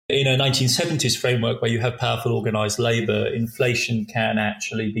In a 1970s framework where you have powerful organized labor, inflation can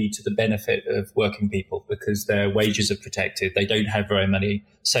actually be to the benefit of working people because their wages are protected. They don't have very many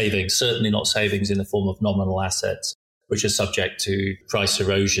savings, certainly not savings in the form of nominal assets, which are subject to price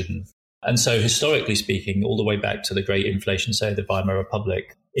erosion. And so historically speaking, all the way back to the great inflation, say the Weimar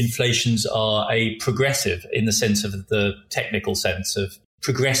Republic, inflations are a progressive in the sense of the technical sense of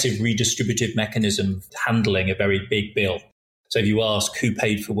progressive redistributive mechanism handling a very big bill. So if you ask who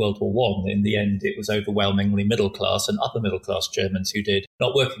paid for World War I, in the end, it was overwhelmingly middle class and upper middle class Germans who did,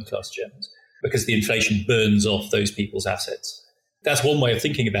 not working class Germans, because the inflation burns off those people's assets. That's one way of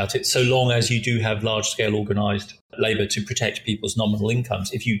thinking about it, so long as you do have large-scale organized labor to protect people's nominal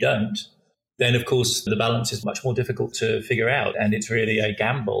incomes. If you don't, then, of course, the balance is much more difficult to figure out. And it's really a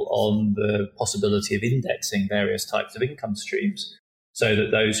gamble on the possibility of indexing various types of income streams so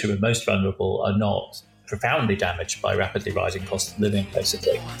that those who are most vulnerable are not profoundly damaged by rapidly rising cost of living,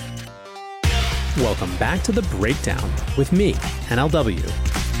 basically. Welcome back to The Breakdown with me,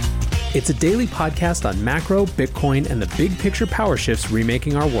 NLW. It's a daily podcast on macro, Bitcoin, and the big picture power shifts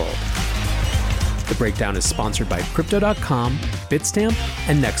remaking our world. The Breakdown is sponsored by Crypto.com, Bitstamp,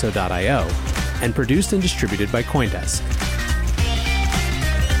 and Nexo.io, and produced and distributed by CoinDesk.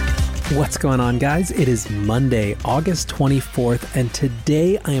 What's going on, guys? It is Monday, August 24th, and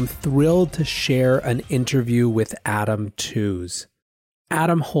today I am thrilled to share an interview with Adam Tooze.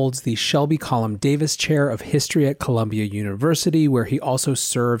 Adam holds the Shelby Column Davis Chair of History at Columbia University, where he also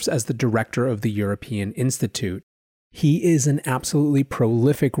serves as the director of the European Institute. He is an absolutely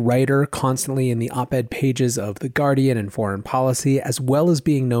prolific writer, constantly in the op-ed pages of The Guardian and Foreign Policy, as well as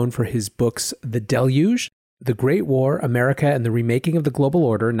being known for his books The Deluge, The Great War, America and the Remaking of the Global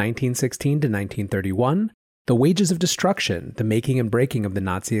Order, 1916 to 1931, The Wages of Destruction, The Making and Breaking of the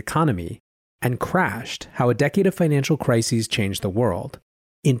Nazi Economy, and Crashed, How a Decade of Financial Crises Changed the World.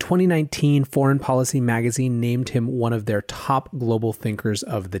 In 2019, Foreign Policy magazine named him one of their top global thinkers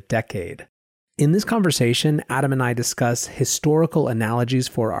of the decade. In this conversation, Adam and I discuss historical analogies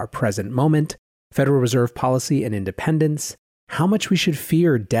for our present moment, Federal Reserve policy and independence, how much we should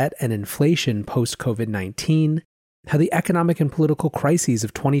fear debt and inflation post-COVID-19, how the economic and political crises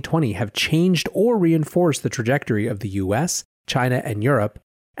of 2020 have changed or reinforced the trajectory of the US, China, and Europe,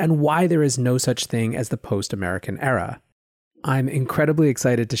 and why there is no such thing as the post-American era. I'm incredibly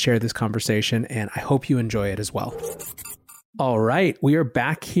excited to share this conversation, and I hope you enjoy it as well. All right, we are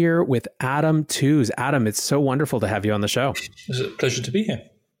back here with Adam Tooze. Adam, it's so wonderful to have you on the show. It's a pleasure to be here.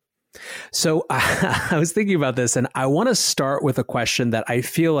 So I was thinking about this, and I want to start with a question that I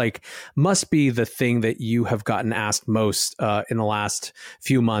feel like must be the thing that you have gotten asked most in the last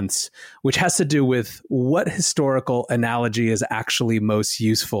few months, which has to do with what historical analogy is actually most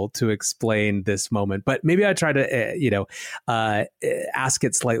useful to explain this moment. But maybe I try to, ask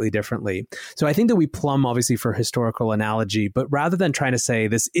it slightly differently. So I think that we plumb, obviously, for historical analogy, but rather than trying to say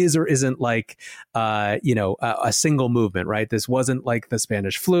this is or isn't like, a single movement, right? This wasn't like the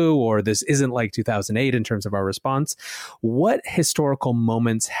Spanish flu, or this isn't like 2008 in terms of our response. What historical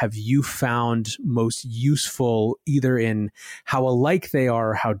moments have you found most useful, either in how alike they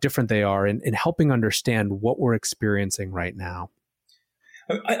are or how different they are, in helping understand what we're experiencing right now?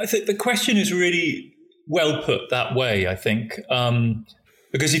 I think the question is really well put that way, I think,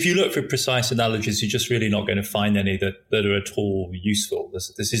 because if you look for precise analogies, you're just really not going to find any that are at all useful.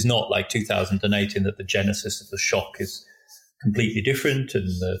 This is not like 2008 in that the genesis of the shock is completely different, and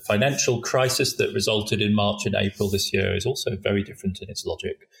the financial crisis that resulted in March and April this year is also very different in its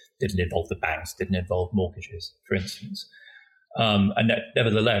logic. Didn't involve the banks, didn't involve mortgages, for instance. And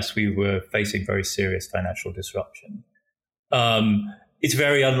nevertheless, we were facing very serious financial disruption. It's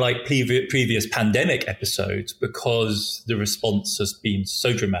very unlike previous pandemic episodes because the response has been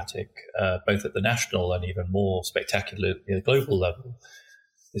so dramatic, both at the national and even more spectacular at the global level.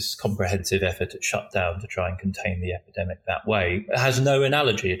 This comprehensive effort at shutdown to try and contain the epidemic that way. It has no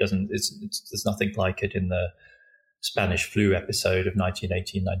analogy. There's nothing like it in the Spanish flu episode of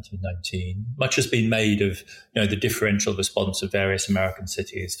 1918, 1919. Much has been made of, the differential response of various American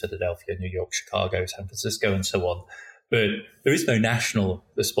cities, Philadelphia, New York, Chicago, San Francisco, and so on. But there is no national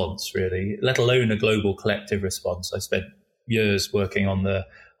response, really, let alone a global collective response. I spent years working on the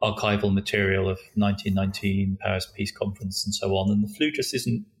archival material of 1919, Paris Peace Conference, and so on. And the flu just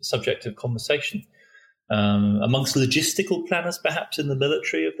isn't a subject of conversation. Amongst logistical planners, perhaps in the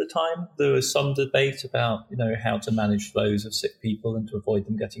military of the time, there was some debate about, how to manage flows of sick people and to avoid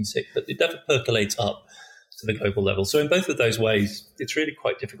them getting sick, but it never percolates up to the global level. So in both of those ways, it's really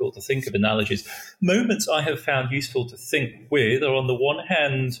quite difficult to think of analogies. Moments I have found useful to think with are, on the one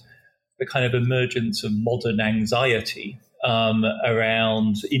hand, the kind of emergence of modern anxiety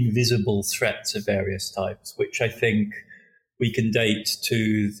around invisible threats of various types, which I think we can date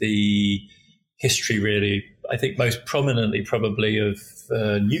to the history, really, I think most prominently probably of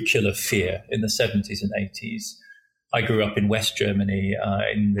nuclear fear in the 70s and 80s. I grew up in West Germany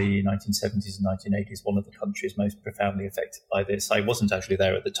in the 1970s and 1980s, one of the countries most profoundly affected by this. I wasn't actually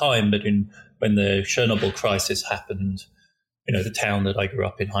there at the time, but when the Chernobyl crisis happened, the town that I grew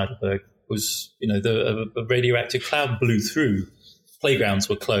up in, Heidelberg, was, a radioactive cloud blew through. Playgrounds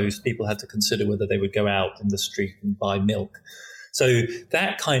were closed. People had to consider whether they would go out in the street and buy milk. So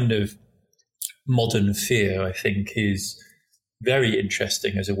that kind of modern fear, I think, is very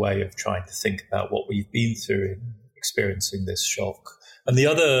interesting as a way of trying to think about what we've been through in experiencing this shock. And the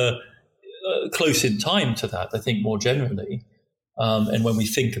other close in time to that, I think more generally, and when we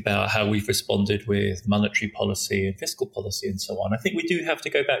think about how we've responded with monetary policy and fiscal policy and so on, I think we do have to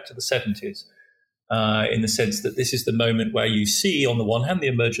go back to the 70s in the sense that this is the moment where you see, on the one hand, the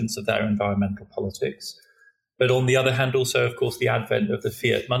emergence of that environmental politics, but on the other hand, also, of course, the advent of the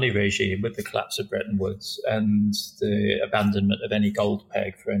fiat money regime with the collapse of Bretton Woods and the abandonment of any gold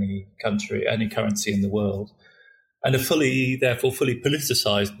peg for any country, any currency in the world, and a fully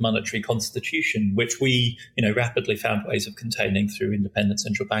politicized monetary constitution, which we, rapidly found ways of containing through independent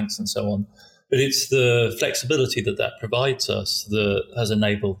central banks and so on. But it's the flexibility that provides us that has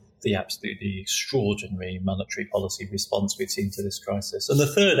enabled the absolutely extraordinary monetary policy response we've seen to this crisis. And the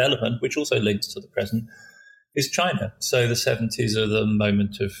third element, which also links to the present, is China. So the 70s are the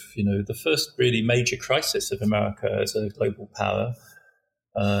moment of, the first really major crisis of America as a global power,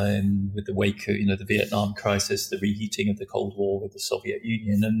 and with the wake of, the Vietnam crisis, the reheating of the Cold War with the Soviet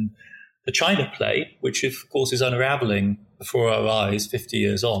Union, and the China play, which of course is unraveling before our eyes 50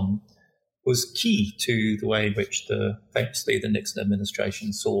 years on, was key to the way in which famously the Nixon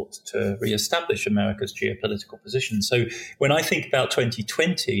administration sought to reestablish America's geopolitical position. So when I think about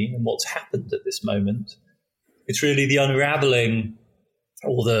 2020 and what's happened at this moment, it's really the unraveling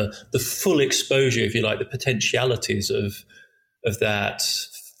or the full exposure, if you like, the potentialities of that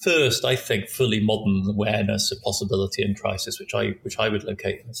first, I think, fully modern awareness of possibility and crisis, which I would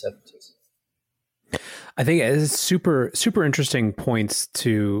locate in the 70s. I think it's super, super interesting points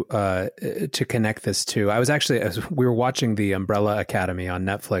to connect this to. We were watching The Umbrella Academy on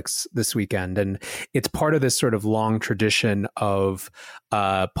Netflix this weekend, and it's part of this sort of long tradition of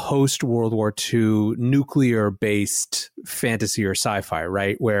post World War II nuclear based fantasy or sci-fi,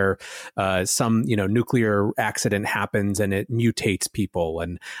 right? Where some nuclear accident happens and it mutates people,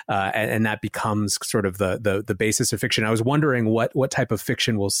 and that becomes sort of the basis of fiction. I was wondering what type of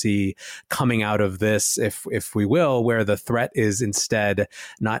fiction we'll see coming out of this, if we will, where the threat is instead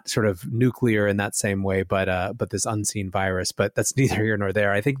not sort of nuclear in that same way, but this unseen virus. But that's neither here nor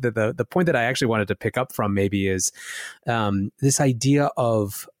there. I think that the point that I actually wanted to pick up from maybe is this idea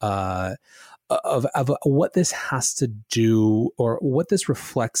of what this has to do, or what this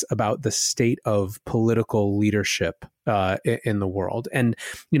reflects about the state of political leadership in the world. And,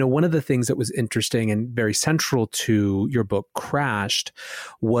 one of the things that was interesting and very central to your book, Crashed,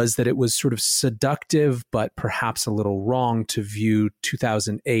 was that it was sort of seductive, but perhaps a little wrong to view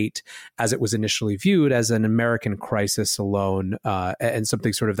 2008 as it was initially viewed, as an American crisis alone, and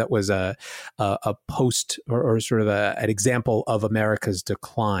something sort of that was a post or sort of an example of America's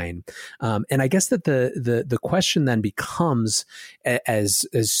decline. And I guess that the question then becomes, as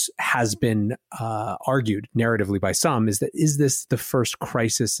has been argued narratively by some, is this the first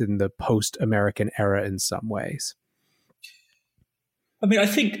crisis in the post-American era in some ways? I mean, I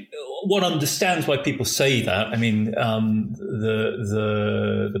think one understands why people say that. I mean, the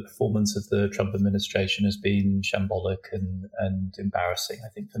performance of the Trump administration has been shambolic and embarrassing, I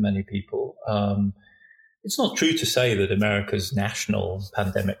think, for many people. It's not true to say that America's national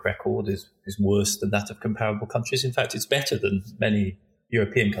pandemic record is worse than that of comparable countries. In fact, it's better than many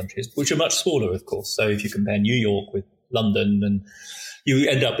European countries, which are much smaller, of course. So if you compare New York with London, and you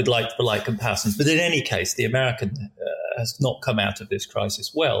end up with like-for-like comparisons. But in any case, the American has not come out of this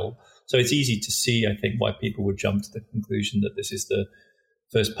crisis well. So it's easy to see, I think, why people would jump to the conclusion that this is the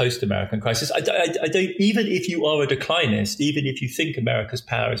first post-American crisis. I don't, even if you are a declinist, even if you think America's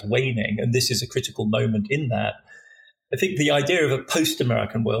power is waning, and this is a critical moment in that, I think the idea of a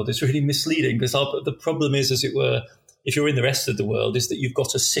post-American world is really misleading, because the problem is, as it were, if you're in the rest of the world, is that you've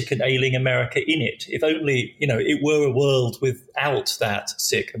got a sick and ailing America in it. If only, it were a world without that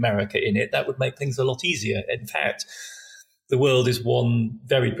sick America in it, that would make things a lot easier. In fact, the world is one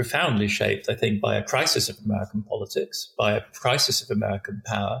very profoundly shaped, I think, by a crisis of American politics, by a crisis of American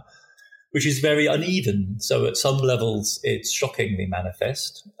power, which is very uneven. So at some levels, it's shockingly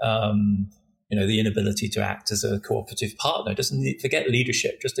manifest. the inability to act as a cooperative partner. It doesn't forget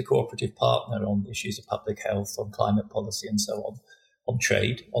leadership, just a cooperative partner on issues of public health, on climate policy and so on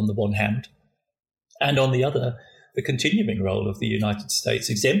trade on the one hand, and on the other, the continuing role of the United States,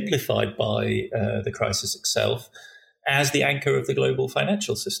 exemplified by the crisis itself, as the anchor of the global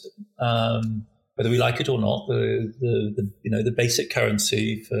financial system. Whether we like it or not, the basic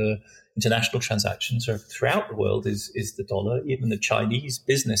currency for international transactions throughout the world is the dollar. Even the Chinese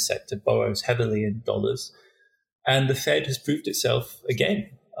business sector borrows heavily in dollars. And the Fed has proved itself again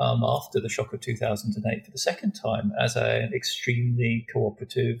after the shock of 2008 for the second time as an extremely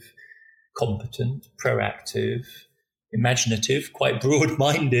cooperative, competent, proactive, imaginative, quite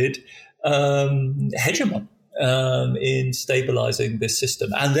broad-minded hegemon in stabilizing this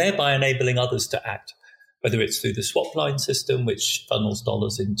system and thereby enabling others to act, whether it's through the swap line system, which funnels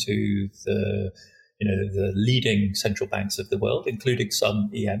dollars into the leading central banks of the world, including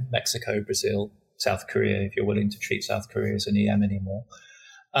some EM, Mexico, Brazil, South Korea, if you're willing to treat South Korea as an EM anymore,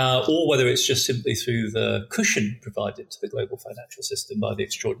 or whether it's just simply through the cushion provided to the global financial system by the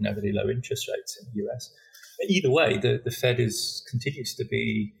extraordinarily low interest rates in the US. Either way, the Fed continues to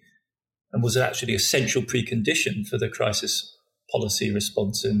be and was actually a essential precondition for the crisis policy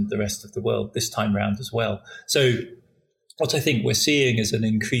response in the rest of the world this time round as well. So what I think we're seeing is an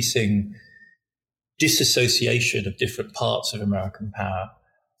increasing disassociation of different parts of American power.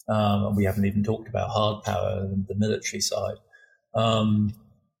 And we haven't even talked about hard power and the military side.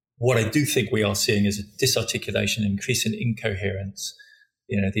 What I do think we are seeing is a disarticulation, increasing incoherence.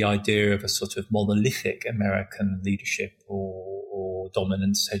 The idea of a sort of monolithic American leadership or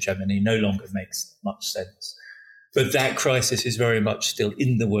dominance, hegemony no longer makes much sense. But that crisis is very much still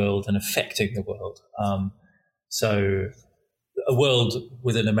in the world and affecting the world. So a world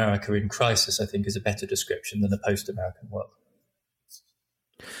with an America in crisis, I think, is a better description than a post-American world.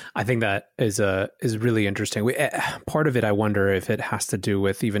 I think that is really interesting. Part of it, I wonder if it has to do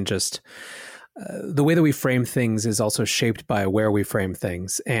with even just the way that we frame things is also shaped by where we frame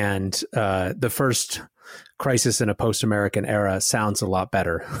things. And the first crisis in a post-American era sounds a lot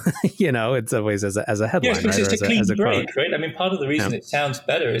better, it's always as a headline. Yes, because right? it's a clean break, right? I mean, part of the reason it sounds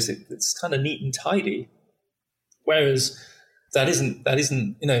better is it's kind of neat and tidy, whereas that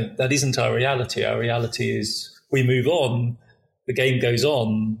isn't our reality. Our reality is we move on, the game goes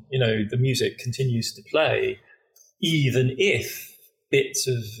on, the music continues to play, even if bits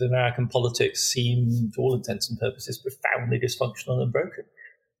of American politics seem, to all intents and purposes, profoundly dysfunctional and broken.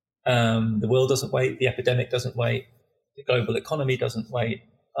 The world doesn't wait. The epidemic doesn't wait. The global economy doesn't wait.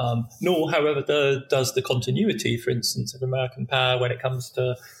 Nor, however, does the continuity, for instance, of American power when it comes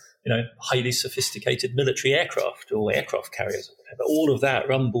to, highly sophisticated military aircraft or aircraft carriers or whatever. All of that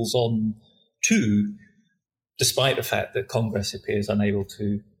rumbles on too, despite the fact that Congress appears unable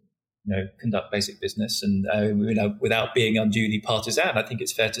to conduct basic business. And, without being unduly partisan, I think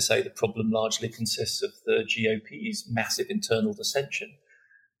it's fair to say the problem largely consists of the GOP's massive internal dissension,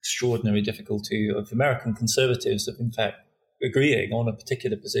 extraordinary difficulty of American conservatives of, in fact, agreeing on a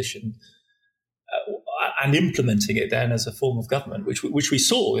particular position and implementing it then as a form of government, which we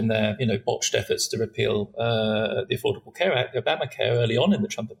saw in their, botched efforts to repeal the Affordable Care Act, Obamacare, early on in the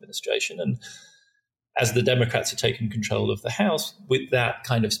Trump administration. And as the Democrats had taken control of the House, with that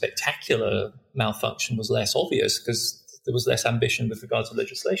kind of spectacular malfunction was less obvious because there was less ambition with regard to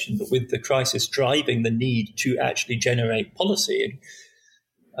legislation. But with the crisis driving the need to actually generate policy,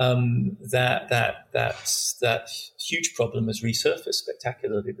 that huge problem has resurfaced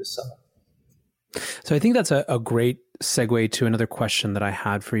spectacularly this summer. So I think that's a great segue to another question that I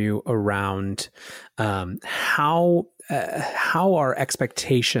had for you around how our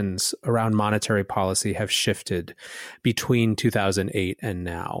expectations around monetary policy have shifted between 2008 and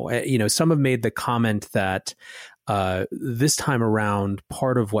now. Some have made the comment that this time around,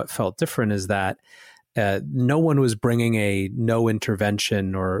 part of what felt different is that no one was bringing a no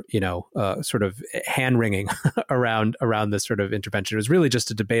intervention or, sort of hand wringing around this sort of intervention. It was really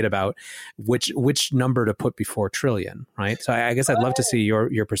just a debate about which number to put before trillion, right? So I guess I'd love to see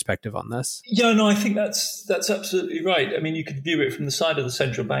your perspective on this. Yeah, no, I think that's absolutely right. I mean, you could view it from the side of the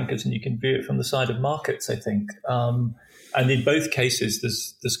central bankers and you can view it from the side of markets, I think. And in both cases,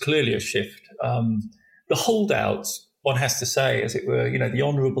 there's clearly a shift. The holdouts, one has to say, as it were, the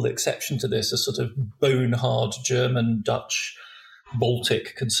honourable exception to this are sort of bone-hard German, Dutch,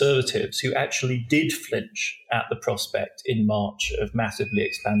 Baltic conservatives who actually did flinch at the prospect in March of massively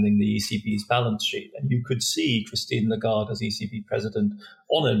expanding the ECB's balance sheet. And you could see Christine Lagarde as ECB president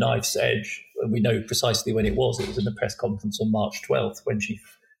on a knife's edge. And we know precisely when it was. It was in the press conference on March 12th when she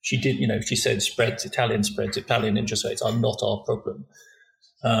did, she said Italian interest rates are not our problem.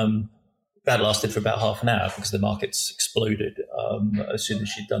 that lasted for about half an hour because the markets exploded as soon as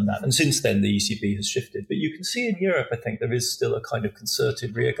she'd done that. And since then, the ECB has shifted. But you can see in Europe, I think there is still a kind of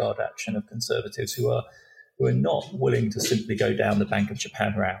concerted rearguard action of conservatives who are not willing to simply go down the Bank of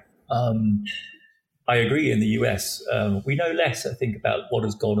Japan route. I agree in the US. We know less, I think, about what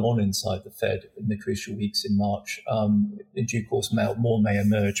has gone on inside the Fed in the crucial weeks in March. In due course, more may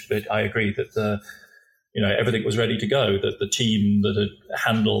emerge. But I agree that everything was ready to go, that the team that had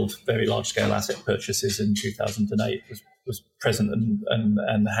handled very large-scale asset purchases in 2008 was present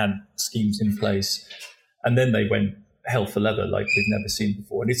and had schemes in place. And then they went hell for leather like we've never seen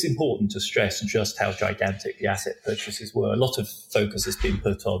before. And it's important to stress just how gigantic the asset purchases were. A lot of focus has been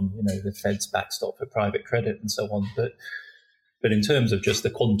put on, the Fed's backstop for private credit and so on. But in terms of just the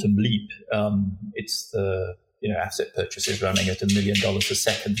quantum leap, it's the asset purchases running at $1 million a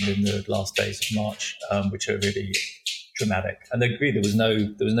second in the last days of March, which are really dramatic. And I agree, there was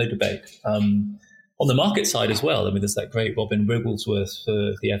no debate. On the market side as well, there's that great Robin Wigglesworth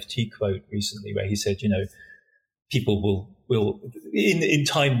for the FT quote recently where he said, people will in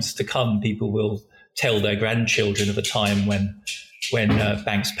times to come, people will tell their grandchildren of a time when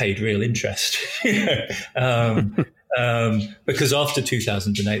banks paid real interest. Because after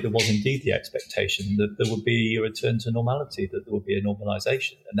 2008, there was indeed the expectation that there would be a return to normality, that there would be a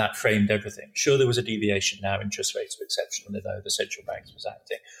normalization, and that framed everything. Sure, there was a deviation. Now interest rates were exceptional, although the central banks was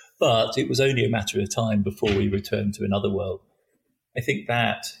acting. But it was only a matter of time before we returned to another world. I think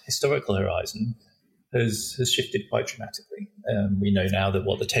that historical horizon has shifted quite dramatically. We know now that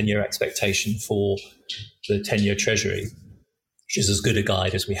the 10-year expectation for the 10-year Treasury, which is as good a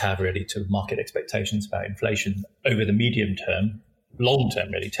guide as we have really to market expectations about inflation over the medium term, long term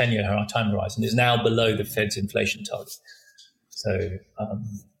really, 10-year time horizon, is now below the Fed's inflation target. So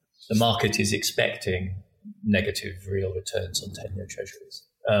the market is expecting negative real returns on 10-year Treasuries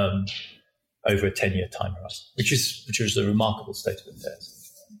over a 10-year time horizon, which is a remarkable state of affairs.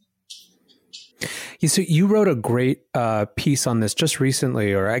 Yeah, so you wrote a great piece on this just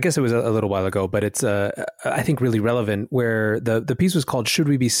recently, or I guess it was a little while ago, but it's, I think, really relevant, where the piece was called "Should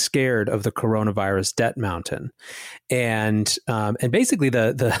We Be Scared of the Coronavirus Debt Mountain?" And basically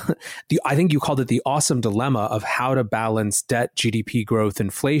the I think you called it the awesome dilemma of how to balance debt, GDP growth,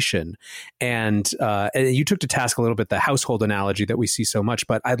 inflation. And you took to task a little bit the household analogy that we see so much,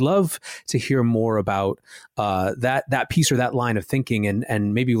 but I'd love to hear more about that piece or that line of thinking,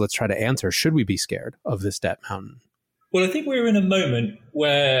 and maybe let's try to answer, should we be scared of this debt mountain? Well, I think we're in a moment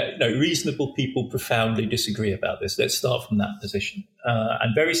where reasonable people profoundly disagree about this. Let's start from that position.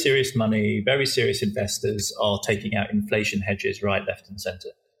 And very serious money, very serious investors are taking out inflation hedges right, left and center.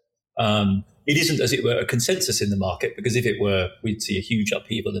 It isn't, as it were, a consensus in the market, because if it were, we'd see a huge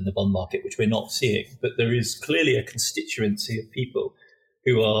upheaval in the bond market, which we're not seeing. But there is clearly a constituency of people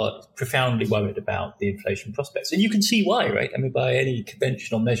who are profoundly worried about the inflation prospects. And you can see why, right? By any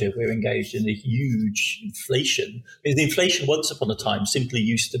conventional measure, we're engaged in a huge inflation. The inflation once upon a time simply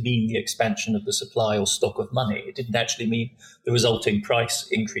used to mean the expansion of the supply or stock of money. It didn't actually mean the resulting price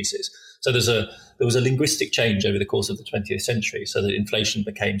increases. So there was a linguistic change over the course of the 20th century, so that inflation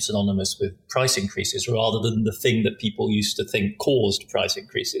became synonymous with price increases rather than the thing that people used to think caused price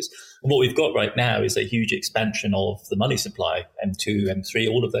increases. And what we've got right now is a huge expansion of the money supply. M2, M3,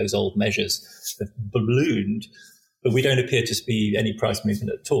 all of those old measures have ballooned, but we don't appear to see any price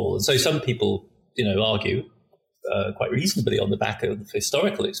movement at all. And so some people, argue quite reasonably on the back of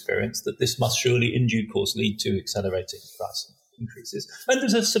historical experience that this must surely in due course lead to accelerating price increases. And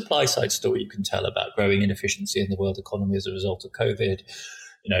there's a supply side story you can tell about growing inefficiency in the world economy as a result of COVID,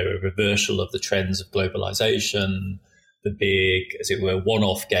 a reversal of the trends of globalization, the big, as it were,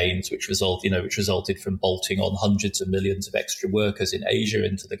 one-off gains, which resulted from bolting on hundreds of millions of extra workers in Asia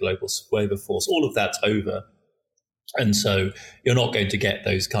into the global labor force. All of that's over. And so you're not going to get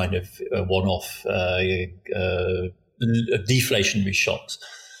those kind of one-off deflationary shocks.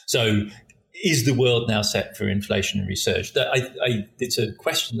 So is the world now set for inflationary surge? It's a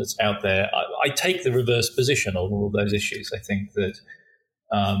question that's out there. I take the reverse position on all of those issues. I think that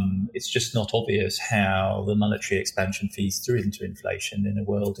it's just not obvious how the monetary expansion feeds through into inflation in a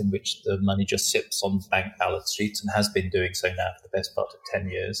world in which the money just sits on bank balance sheets and has been doing so now for the best part of 10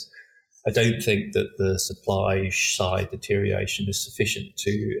 years. I don't think that the supply side deterioration is sufficient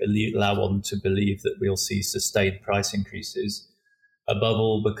to allow one to believe that we'll see sustained price increases. Above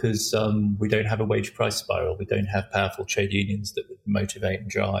all, because we don't have a wage price spiral. We don't have powerful trade unions that would motivate and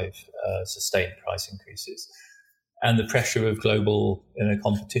drive sustained price increases. And the pressure of global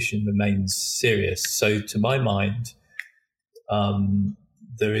competition remains serious. So to my mind,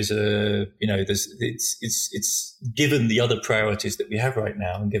 there is it's given the other priorities that we have right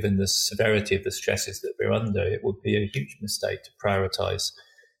now, and given the severity of the stresses that we're under, it would be a huge mistake to prioritize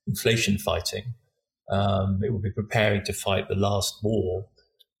inflation fighting. It would be preparing to fight the last war,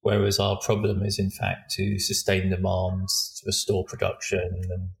 whereas our problem is, in fact, to sustain demand, to restore production,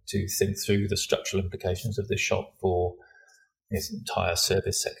 and to think through the structural implications of this shock for its entire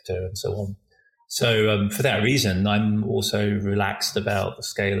service sector and so on. So for that reason, I'm also relaxed about the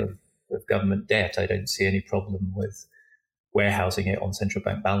scale of government debt. I don't see any problem with warehousing it on central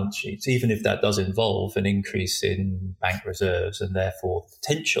bank balance sheets, even if that does involve an increase in bank reserves and therefore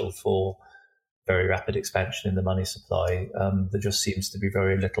potential for very rapid expansion in the money supply. There just seems to be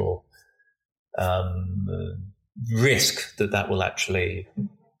very little risk that will actually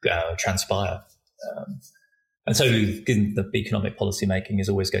transpire. And so given that economic policy making is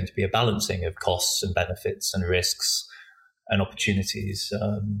always going to be a balancing of costs and benefits and risks and opportunities,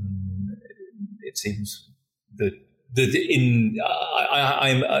 it seems that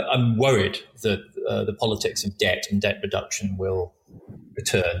I'm worried that the politics of debt and debt reduction will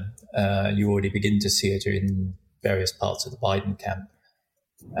return. You already begin to see it in various parts of the Biden camp.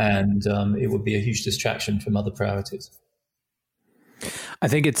 And it would be a huge distraction from other priorities. I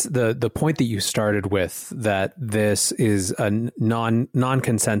think it's the point that you started with, that this is a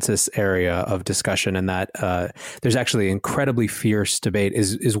non-consensus area of discussion, and that there's actually incredibly fierce debate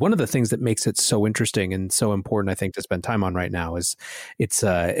is one of the things that makes it so interesting and so important, I think, to spend time on right now. Is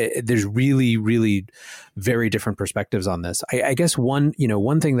there's really, really very different perspectives on this. I guess one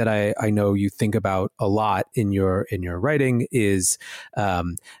thing that I know you think about a lot in your writing is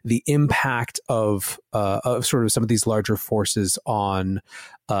the impact of sort of some of these larger forces on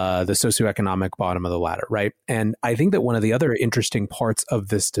the socioeconomic bottom of the ladder, right? And I think that one of the other interesting parts of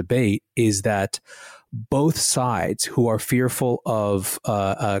this debate is that both sides, who are fearful of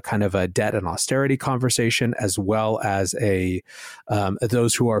a kind of a debt and austerity conversation, as well as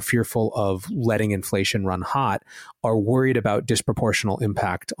those who are fearful of letting inflation run hot, are worried about disproportional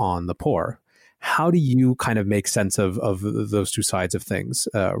impact on the poor. How do you kind of make sense of those two sides of things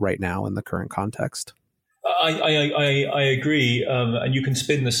right now in the current context? I agree, and you can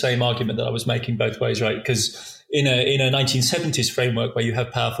spin the same argument that I was making both ways, right? Because in a 1970s framework where you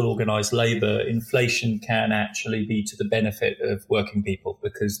have powerful organized labor, inflation can actually be to the benefit of working people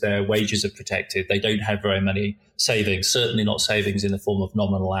because their wages are protected. They don't have very many savings, certainly not savings in the form of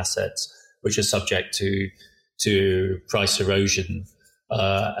nominal assets, which are subject to price erosion.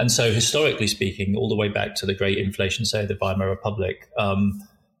 And so historically speaking, all the way back to the great inflation, say, the Weimar Republic,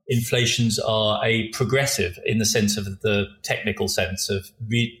 inflations are a progressive, in the sense of the technical sense of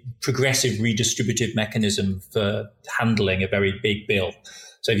progressive redistributive mechanism for handling a very big bill.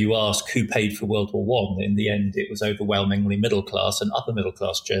 So if you ask who paid for World War I, in the end, it was overwhelmingly middle class and upper middle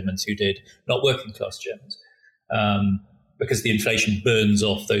class Germans who did, not working class Germans, because the inflation burns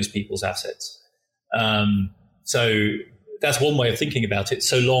off those people's assets. So that's one way of thinking about it,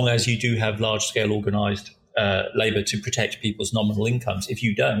 so long as you do have large scale organized labor to protect people's nominal incomes. If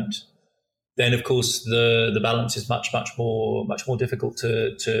you don't, then of course the balance is much more difficult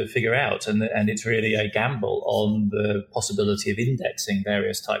to figure out, and it's really a gamble on the possibility of indexing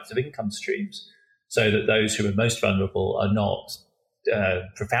various types of income streams, so that those who are most vulnerable are not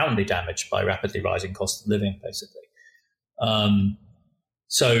profoundly damaged by rapidly rising cost of living, basically.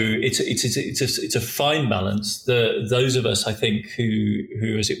 So it's a fine balance. Those of us, I think,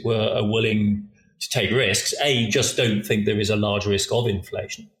 who as it were are willing to take risks, just don't think there is a large risk of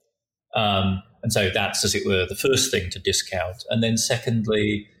inflation. And so that's, as it were, the first thing to discount. And then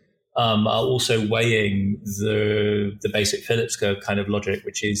secondly, are also weighing the basic Phillips curve kind of logic,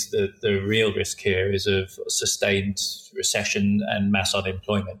 which is that the real risk here is of sustained recession and mass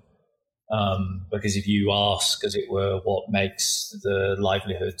unemployment. Because if you ask, as it were, what makes the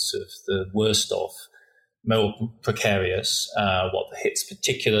livelihoods of the worst off more precarious, what hits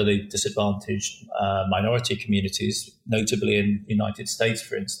particularly disadvantaged minority communities, notably in the United States,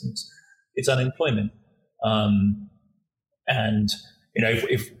 for instance, it's unemployment. And,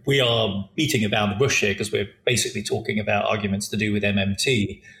 if we are beating about the bush here, because we're basically talking about arguments to do with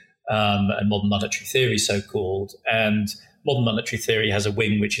MMT and modern monetary theory, so-called, and modern monetary theory has a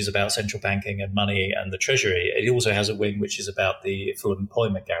wing which is about central banking and money and the treasury. It also has a wing which is about the full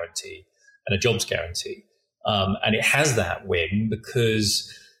employment guarantee and a jobs guarantee. And it has that wing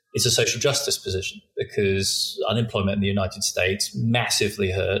because it's a social justice position, because unemployment in the United States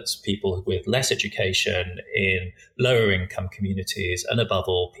massively hurts people with less education in lower income communities, and above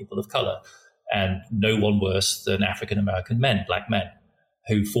all, people of color. And no one worse than African-American men, black men,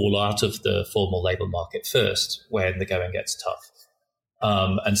 who fall out of the formal labor market first when the going gets tough.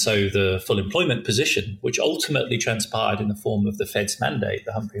 And so the full employment position, which ultimately transpired in the form of the Fed's mandate,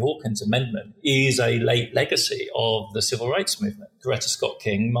 the Humphrey Hawkins Amendment, is a late legacy of the civil rights movement. Coretta Scott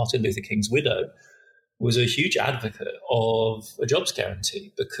King, Martin Luther King's widow, was a huge advocate of a jobs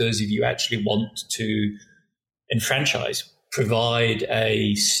guarantee, because if you actually want to enfranchise, provide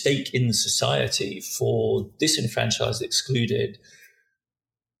a stake in the society for disenfranchised, excluded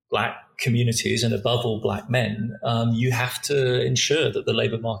Black communities, and above all Black men, you have to ensure that the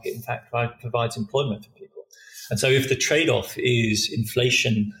labour market, in fact, provides employment for people. And so if the trade-off is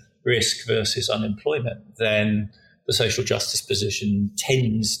inflation risk versus unemployment, then the social justice position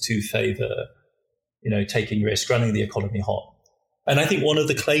tends to favour, taking risk, running the economy hot. And I think one of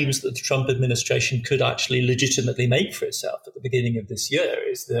the claims that the Trump administration could actually legitimately make for itself at the beginning of this year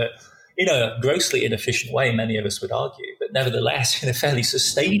is that, in a grossly inefficient way, many of us would argue, but nevertheless, in a fairly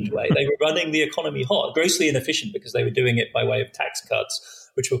sustained way, they were running the economy hot. Grossly inefficient because they were doing it by way of tax cuts,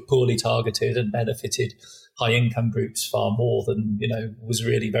 which were poorly targeted and benefited high-income groups far more than, was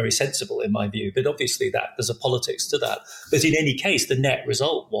really very sensible in my view. But obviously there's a politics to that. But in any case, the net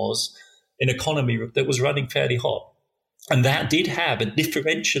result was an economy that was running fairly hot. And that did have a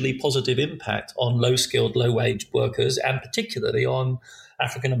differentially positive impact on low-skilled, low-wage workers, and particularly on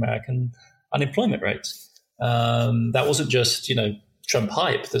African-American unemployment rates. That wasn't just, Trump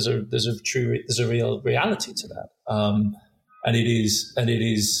hype. There's a real reality to that. And it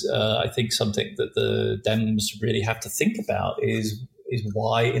is, I think, something that the Dems really have to think about is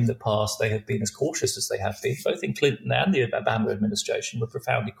why in the past they have been as cautious as they have been. Both in Clinton and the Obama administration were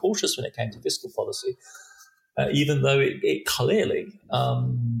profoundly cautious when it came to fiscal policy, even though it clearly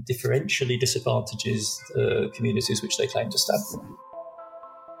differentially disadvantages the communities which they claim to stand for.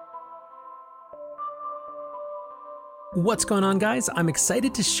 What's going on, guys? I'm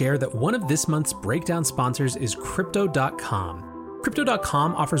excited to share that one of this month's breakdown sponsors is Crypto.com.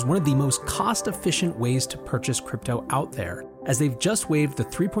 Crypto.com offers one of the most cost-efficient ways to purchase crypto out there, as they've just waived the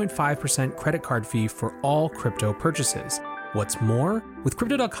 3.5% credit card fee for all crypto purchases. What's more, with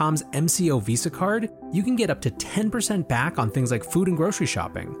Crypto.com's MCO Visa card, you can get up to 10% back on things like food and grocery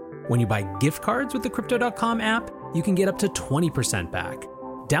shopping. When you buy gift cards with the Crypto.com app, you can get up to 20% back.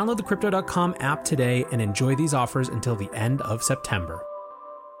 Download the Crypto.com app today and enjoy these offers until the end of September.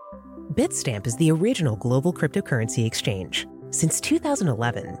 Bitstamp is the original global cryptocurrency exchange. Since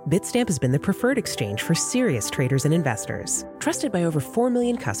 2011, Bitstamp has been the preferred exchange for serious traders and investors, trusted by over 4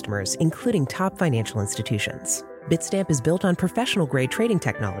 million customers, including top financial institutions. Bitstamp is built on professional-grade trading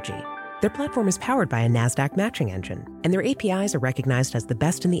technology. Their platform is powered by a NASDAQ matching engine, and their APIs are recognized as the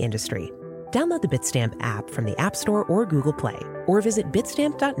best in the industry. Download the Bitstamp app from the App Store or Google Play, or visit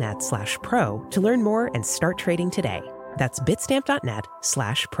bitstamp.net/pro to learn more and start trading today. That's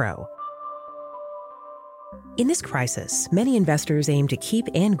bitstamp.net/pro. In this crisis, many investors aim to keep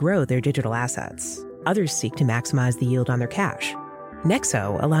and grow their digital assets. Others seek to maximize the yield on their cash.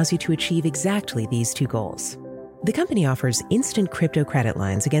 Nexo allows you to achieve exactly these two goals. The company offers instant crypto credit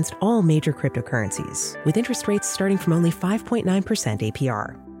lines against all major cryptocurrencies, with interest rates starting from only 5.9%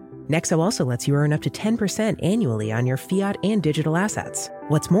 APR. Nexo also lets you earn up to 10% annually on your fiat and digital assets.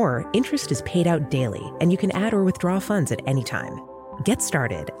 What's more, interest is paid out daily, and you can add or withdraw funds at any time. Get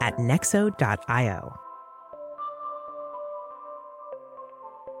started at nexo.io.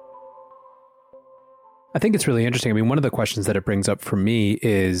 I think it's really interesting. I mean, one of the questions that it brings up for me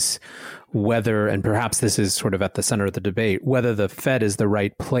is whether, and perhaps this is sort of at the center of the debate, whether the Fed is the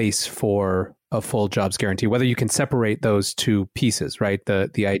right place for a full jobs guarantee, whether you can separate those two pieces, right?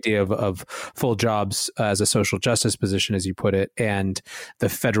 The idea of full jobs as a social justice position, as you put it, and the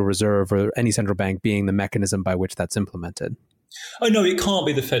Federal Reserve or any central bank being the mechanism by which that's implemented. Oh, no, it can't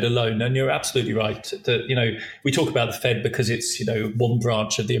be the Fed alone. And you're absolutely right that, we talk about the Fed because it's, one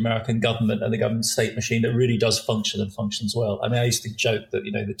branch of the American government and the government state machine that really does function and functions well. I mean, I used to joke that,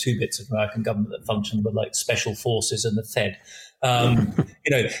 the two bits of American government that function were like special forces and the Fed.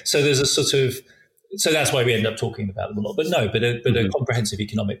 So there's a sort of, so that's why we end up talking about them a lot. But a comprehensive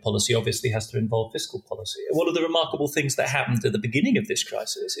economic policy obviously has to involve fiscal policy. And one of the remarkable things that happened at the beginning of this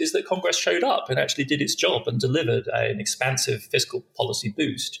crisis is that Congress showed up and actually did its job and delivered an expansive fiscal policy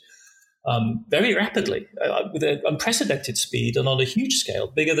boost very rapidly, with an unprecedented speed and on a huge scale,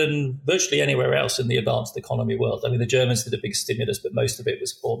 bigger than virtually anywhere else in the advanced economy world. I mean, the Germans did a big stimulus, but most of it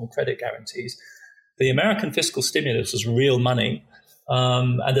was formal credit guarantees. The American fiscal stimulus was real money,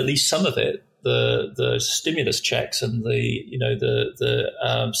 and at least some of it, the stimulus checks and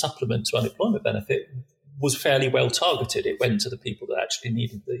the supplement to unemployment benefit was fairly well targeted. It went to the people that actually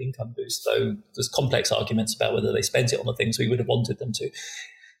needed the income boost, though there's complex arguments about whether they spent it on the things we would have wanted them to.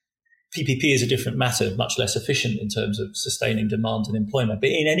 PPP is a different matter, much less efficient in terms of sustaining demand and employment. But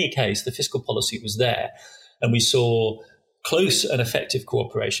in any case, the fiscal policy was there. And we saw close and effective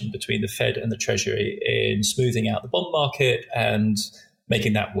cooperation between the Fed and the Treasury in smoothing out the bond market and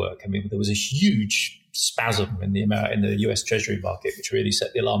making that work. I mean, there was a huge spasm in the US Treasury market, which really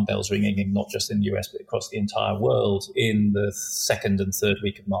set the alarm bells ringing, not just in the US, but across the entire world in the second and third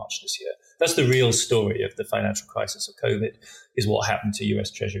week of March this year. That's the real story of the financial crisis of COVID, is what happened to US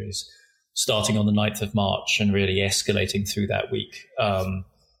Treasuries starting on the 9th of March and really escalating through that week.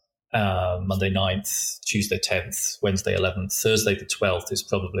 Monday 9th, Tuesday 10th, Wednesday 11th, Thursday the 12th is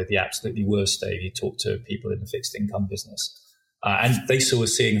probably the absolutely worst day if you talk to people in the fixed income business. And they were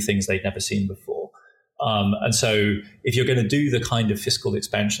seeing things they'd never seen before. And so if you're going to do the kind of fiscal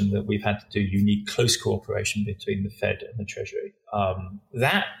expansion that we've had to do, you need close cooperation between the Fed and the Treasury.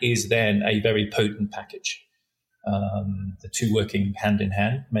 That is then a very potent package. The two working hand in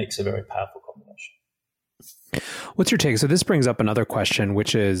hand makes a very powerful combination. What's your take? So this brings up another question,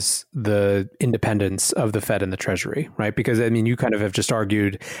 which is the independence of the Fed and the Treasury, right? Because, I mean, you kind of have just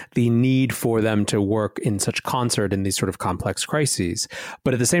argued the need for them to work in such concert in these sort of complex crises.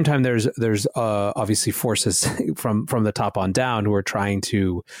 But at the same time, there's obviously forces from the top on down who are trying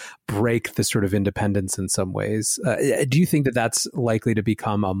to break the sort of independence in some ways. Do you think that that's likely to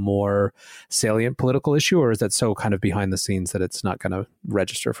become a more salient political issue, or is that so kind of behind the scenes that it's not going to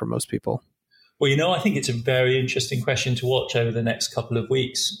register for most people? Well, I think it's a very interesting question to watch over the next couple of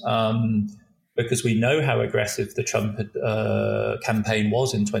weeks, because we know how aggressive the Trump campaign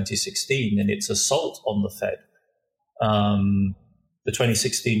was in 2016 in its assault on the Fed. The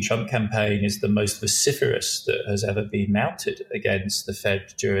 2016 Trump campaign is the most vociferous that has ever been mounted against the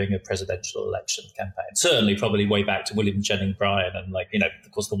Fed during a presidential election campaign. Certainly, probably way back to William Jennings Bryan. And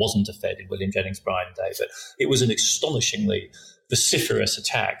of course, there wasn't a Fed in William Jennings Bryan day, but it was an astonishingly vociferous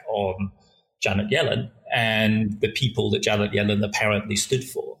attack on Janet Yellen and the people that Janet Yellen apparently stood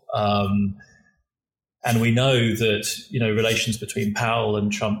for. And we know that, relations between Powell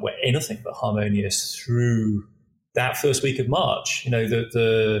and Trump were anything but harmonious through that first week of March. On,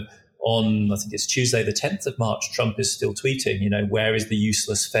 I think it's Tuesday, the 10th of March, Trump is still tweeting, where is the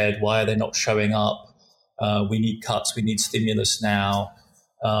useless Fed? Why are they not showing up? We need cuts. We need stimulus now.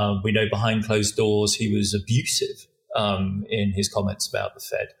 We know behind closed doors he was abusive in his comments about the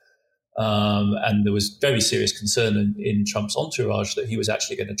Fed. And there was very serious concern in Trump's entourage that he was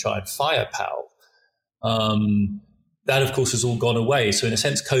actually going to try and fire Powell. That, of course, has all gone away. So in a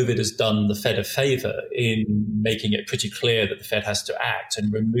sense, COVID has done the Fed a favor in making it pretty clear that the Fed has to act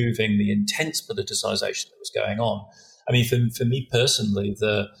and removing the intense politicization that was going on. I mean, for me personally,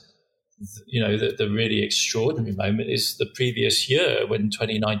 the really extraordinary moment is the previous year, when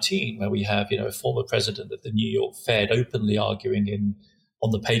 2019, where we have, a former president of the New York Fed openly arguing on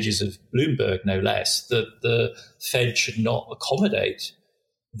the pages of Bloomberg, no less, that the Fed should not accommodate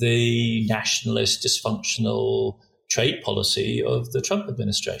the nationalist, dysfunctional trade policy of the Trump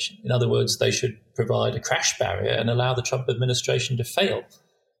administration. In other words, they should provide a crash barrier and allow the Trump administration to fail,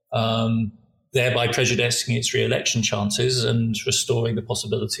 thereby prejudicing its re-election chances and restoring the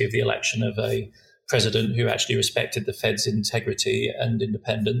possibility of the election of a president who actually respected the Fed's integrity and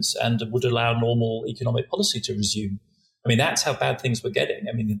independence and would allow normal economic policy to resume. I mean, that's how bad things were getting.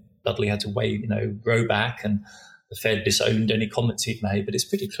 I mean, Dudley had to row back, and the Fed disowned any comments he'd made. But it's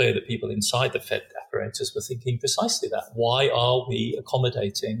pretty clear that people inside the Fed apparatus were thinking precisely that. Why are we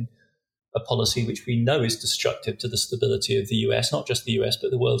accommodating a policy which we know is destructive to the stability of the US, not just the US, but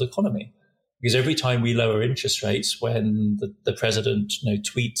the world economy? Because every time we lower interest rates, when the president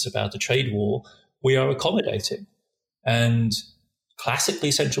tweets about a trade war, we are accommodating. And classically,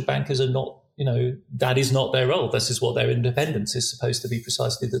 central bankers are not, that is not their role. This is what their independence is supposed to be,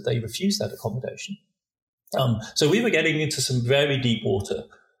 precisely that they refuse that accommodation. So we were getting into some very deep water.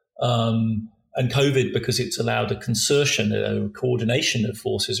 And COVID, because it's allowed a concertation, a coordination of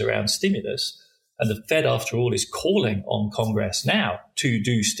forces around stimulus. And the Fed, after all, is calling on Congress now to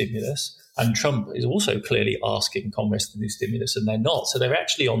do stimulus. And Trump is also clearly asking Congress to do stimulus, and they're not. So they're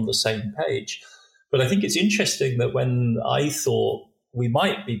actually on the same page. But I think it's interesting that when I thought we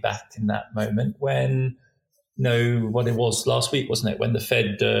might be back in that moment when, what it was last week, wasn't it? When the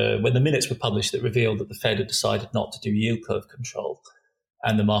Fed, when the minutes were published that revealed that the Fed had decided not to do yield curve control,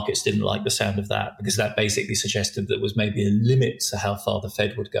 and the markets didn't like the sound of that, because that basically suggested there was maybe a limit to how far the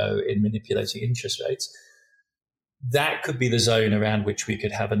Fed would go in manipulating interest rates. That could be the zone around which we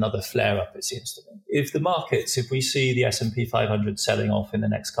could have another flare-up, it seems to me. If we see the S&P 500 selling off in the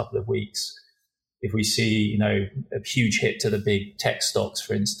next couple of weeks, if we see, a huge hit to the big tech stocks,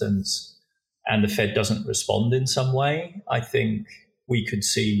 for instance, and the Fed doesn't respond in some way, I think we could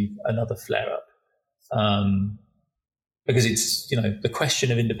see another flare-up. Because it's, the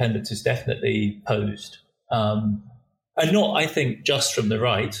question of independence is definitely posed. And not, I think, just from the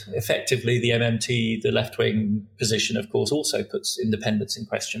right. Effectively, the MMT, the left-wing position, of course, also puts independence in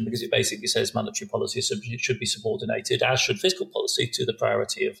question because it basically says monetary policy should be subordinated, as should fiscal policy, to the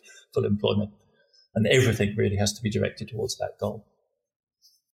priority of full employment. And everything really has to be directed towards that goal.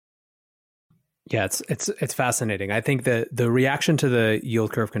 Yeah, it's fascinating. I think that the reaction to the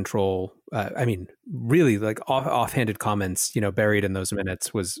yield curve control, really like offhanded comments, buried in those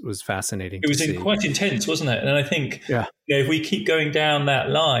minutes was fascinating. It was quite intense, wasn't it? And I think if we keep going down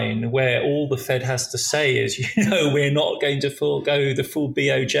that line where all the Fed has to say is, we're not going to go the full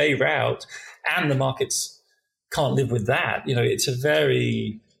BOJ route, and the markets can't live with that. It's a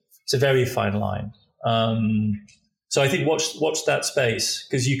very fine line. So I think watch that space,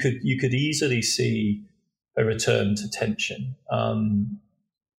 because you could easily see a return to tension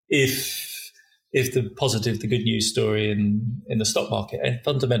if the good news story in the stock market. And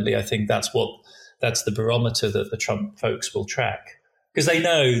fundamentally, I think that's the barometer that the Trump folks will track, because they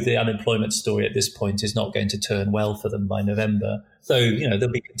know the unemployment story at this point is not going to turn well for them by November. So there'll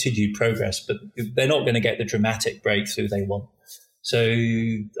be continued progress, but they're not going to get the dramatic breakthrough they want. So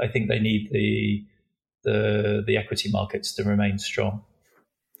I think they need the equity markets to remain strong.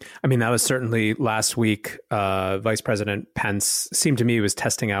 I mean, that was certainly last week. Vice President Pence seemed to me was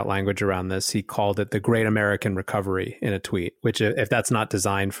testing out language around this. He called it the Great American Recovery in a tweet, which if that's not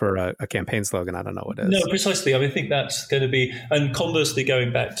designed for a campaign slogan, I don't know what is. No, precisely. I think that's going to be, and conversely,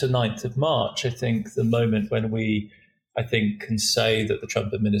 going back to 9th of March, I think the moment when we, can say that the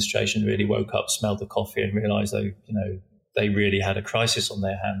Trump administration really woke up, smelled the coffee and realized they really had a crisis on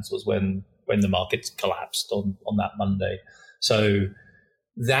their hands was when the markets collapsed on that Monday. So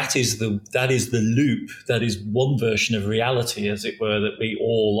that is the loop. That is one version of reality, as it were, that we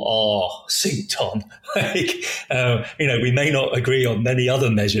all are synced on. We may not agree on many other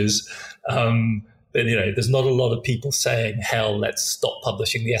measures, but there's not a lot of people saying, "Hell, let's stop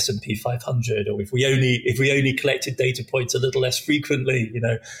publishing the S&P 500," or if we only collected data points a little less frequently,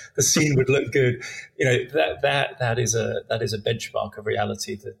 the scene would look good. That is a benchmark of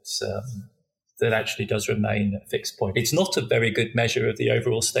reality that actually does remain a fixed point. It's not a very good measure of the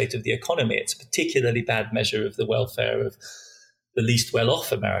overall state of the economy. It's a particularly bad measure of the welfare of the least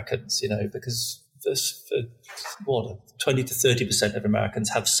well-off Americans, because 20 to 30% of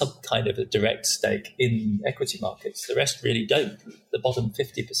Americans have some kind of a direct stake in equity markets. The rest really don't. The bottom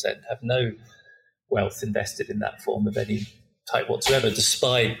 50% have no wealth invested in that form of any type whatsoever,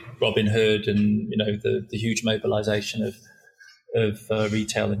 despite Robinhood and, the huge mobilization of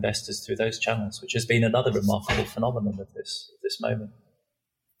retail investors through those channels, which has been another remarkable phenomenon of this moment.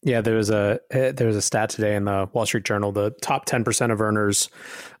 Yeah, there was a stat today in the Wall Street Journal. The top 10% of earners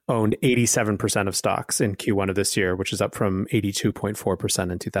owned 87% of stocks in Q1 of this year, which is up from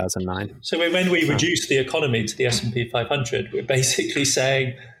 82.4% in 2009. So when we reduce the economy to the S&P 500, we're basically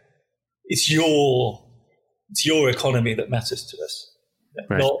saying it's your economy that matters to us,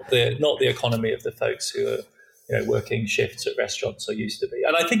 right? Not the economy of the folks who are working shifts at restaurants or used to be.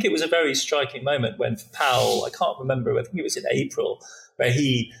 And I think it was a very striking moment when Powell, I can't remember, I think it was in April, where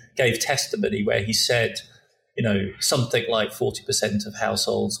he gave testimony where he said, something like 40% of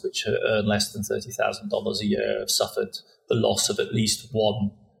households which earn less than $30,000 a year have suffered the loss of at least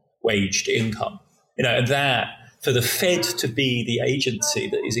one waged income. And that, for the Fed to be the agency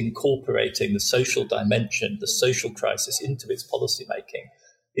that is incorporating the social dimension, the social crisis into its policymaking,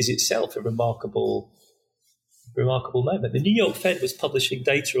 is itself a remarkable moment. The New York Fed was publishing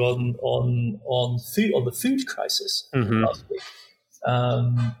data on the food crisis last week.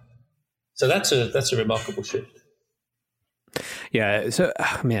 So that's a remarkable shift. Yeah. So,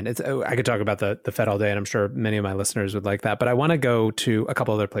 I could talk about the Fed all day, and I'm sure many of my listeners would like that. But I want to go to a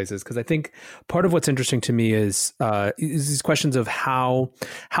couple other places, because I think part of what's interesting to me is these questions of how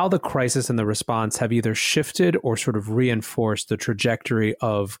the crisis and the response have either shifted or sort of reinforced the trajectory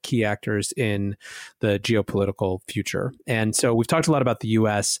of key actors in the geopolitical future. And so we've talked a lot about the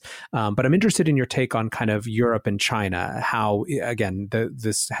U.S., but I'm interested in your take on kind of Europe and China, how, again,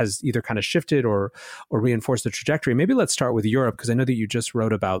 this has either kind of shifted or reinforced the trajectory. Maybe let's start with Europe, because I know that you just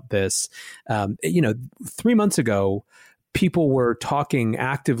wrote about this. 3 months ago, people were talking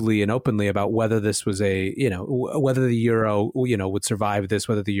actively and openly about whether this was whether the euro, would survive this,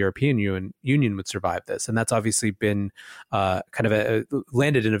 whether the European Union would survive this. And that's obviously been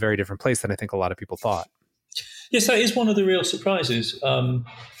landed in a very different place than I think a lot of people thought. Yes, that is one of the real surprises.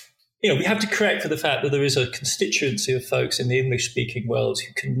 We have to correct for the fact that there is a constituency of folks in the English-speaking world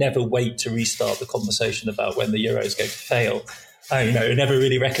who can never wait to restart the conversation about when the euro is going to fail. never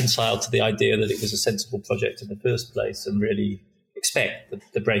really reconciled to the idea that it was a sensible project in the first place and really expect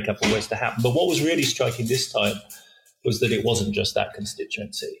the breakup always to happen. But what was really striking this time was that it wasn't just that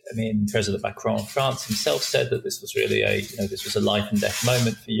constituency. I mean, President Macron of France himself said that this was really this was a life and death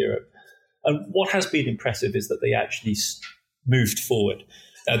moment for Europe. And what has been impressive is that they actually moved forward.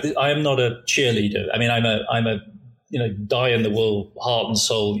 I am not a cheerleader. I mean, I'm a die-in-the-wool, heart and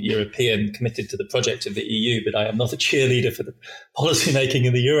soul European committed to the project of the EU, but I am not a cheerleader for the policymaking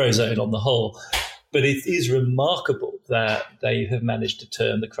in the Eurozone on the whole. But it is remarkable that they have managed to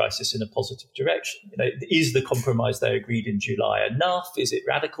turn the crisis in a positive direction. Is the compromise they agreed in July enough? Is it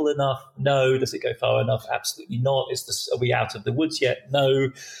radical enough? No. Does it go far enough? Absolutely not. Are we out of the woods yet? No.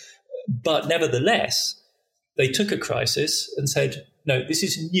 But nevertheless, they took a crisis and said, no, this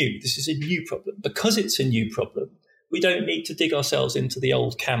is new. This is a new problem. Because it's a new problem, we don't need to dig ourselves into the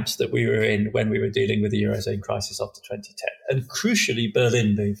old camps that we were in when we were dealing with the Eurozone crisis after 2010. And crucially,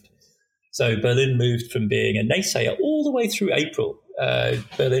 Berlin moved. So Berlin moved from being a naysayer all the way through April.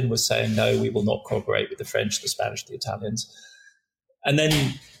 Berlin was saying, no, we will not cooperate with the French, the Spanish, the Italians. And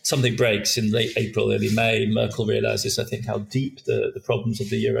then something breaks in late April, early May. Merkel realizes, I think, how deep the problems of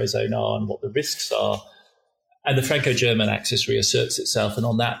the Eurozone are and what the risks are. And the Franco-German axis reasserts itself. And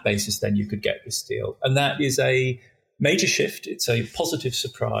on that basis, then you could get this deal. And that is a major shift. It's a positive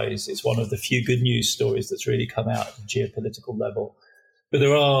surprise. It's one of the few good news stories that's really come out at the geopolitical level. But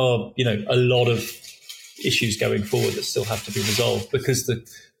there are, a lot of issues going forward that still have to be resolved, because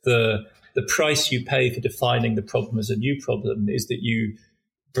the price you pay for defining the problem as a new problem is that you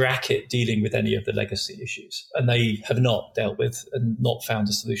bracket dealing with any of the legacy issues. And they have not dealt with and not found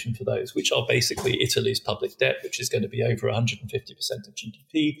a solution for those, which are basically Italy's public debt, which is going to be over 150% of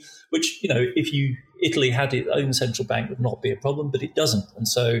GDP, which, if Italy had its own central bank, would not be a problem, but it doesn't. And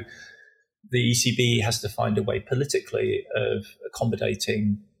so the ECB has to find a way politically of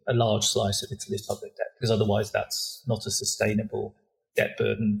accommodating a large slice of Italy's public debt, because otherwise that's not a sustainable debt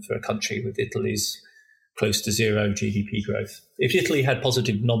burden for a country with Italy's close to zero GDP growth. If Italy had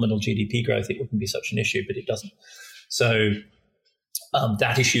positive nominal GDP growth, it wouldn't be such an issue, but it doesn't. So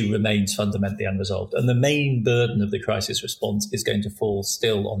that issue remains fundamentally unresolved. And the main burden of the crisis response is going to fall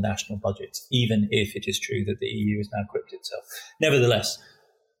still on national budgets, even if it is true that the EU has now equipped itself. Nevertheless,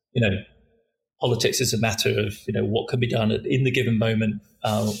 politics is a matter of, what can be done in the given moment,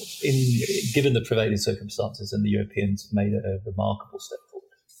 given the prevailing circumstances, and the Europeans made a remarkable step forward.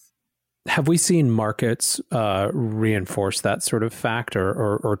 Have we seen markets reinforce that sort of fact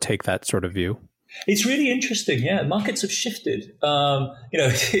or take that sort of view? It's really interesting. Yeah, markets have shifted. I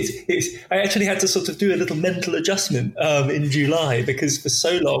actually had to sort of do a little mental adjustment in July, because for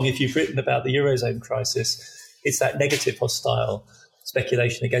so long, if you've written about the Eurozone crisis, it's that negative hostile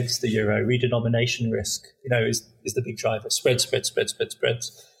speculation against the euro, redenomination risk, is the big driver. Spreads.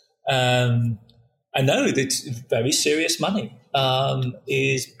 I know that very serious money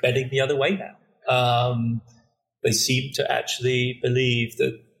is bending the other way now. They seem to actually believe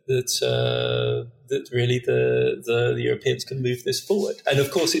that really the Europeans can move this forward. And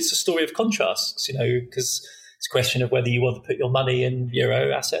of course, it's a story of contrasts, because it's a question of whether you want to put your money in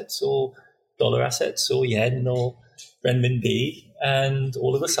euro assets or dollar assets or yen or renminbi, and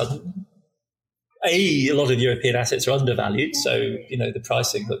all of a sudden, A, a lot of European assets are undervalued, so the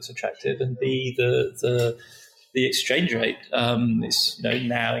pricing looks attractive, and B, the exchange rate is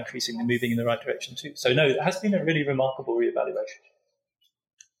now increasingly moving in the right direction too. So no, it has been a really remarkable reevaluation.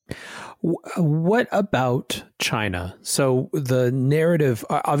 What about China? So the narrative,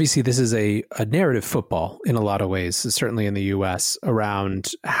 obviously this is a narrative football in a lot of ways, certainly in the US,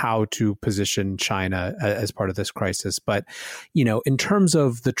 around how to position China as part of this crisis. But, in terms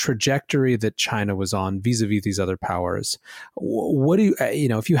of the trajectory that China was on vis-a-vis these other powers, what do you,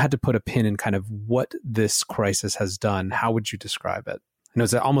 if you had to put a pin in kind of what this crisis has done, how would you describe it? I know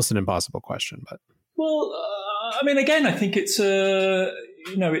it's almost an impossible question, but. Well, again, I think it's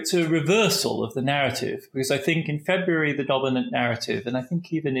it's a reversal of the narrative, because I think in February, the dominant narrative, and I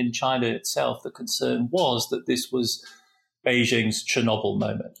think even in China itself, the concern was that this was Beijing's Chernobyl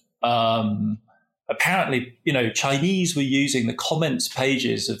moment. Apparently, Chinese were using the comments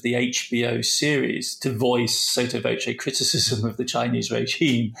pages of the HBO series to voice sotto voce criticism of the Chinese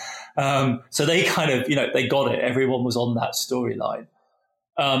regime. So they kind of, they got it. Everyone was on that storyline.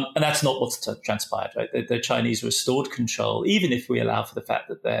 And that's not what's transpired, right? The Chinese restored control, even if we allow for the fact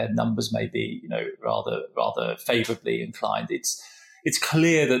that their numbers may be, rather favorably inclined. It's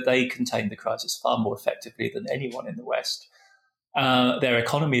clear that they contained the crisis far more effectively than anyone in the West. Their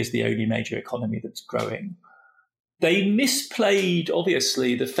economy is the only major economy that's growing. they misplayed,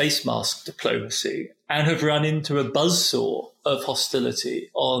 obviously, the face mask diplomacy and have run into a buzzsaw of hostility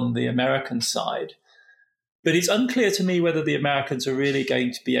on the American side. But it's unclear to me whether the Americans are really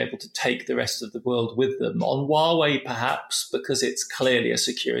going to be able to take the rest of the world with them. On Huawei, perhaps, because it's clearly a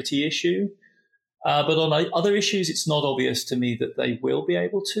security issue. But on other issues, it's not obvious to me that they will be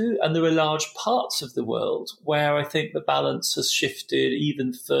able to. And there are large parts of the world where I think the balance has shifted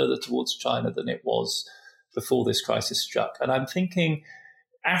even further towards China than it was before this crisis struck. And I'm thinking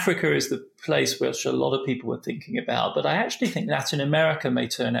Africa is the place which a lot of people were thinking about. But I actually think Latin America may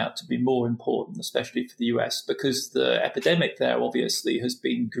turn out to be more important, especially for the US, because the epidemic there obviously has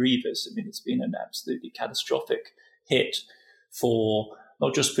been grievous. I mean, it's been an absolutely catastrophic hit for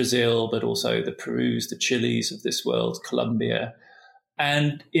not just Brazil, but also the Perus, the Chiles of this world, Colombia.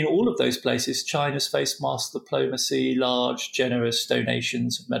 And in all of those places, China's face mask diplomacy, large, generous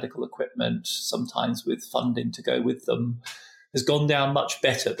donations of medical equipment, sometimes with funding to go with them, has gone down much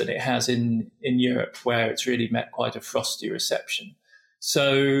better than it has in Europe, where it's really met quite a frosty reception.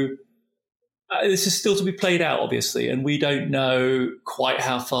 So this is still to be played out, obviously, and we don't know quite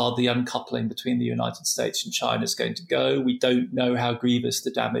how far the uncoupling between the United States and China is going to go. We don't know how grievous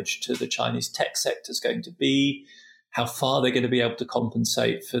the damage to the Chinese tech sector is going to be, how far they're going to be able to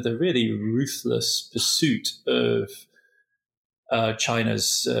compensate for the really ruthless pursuit of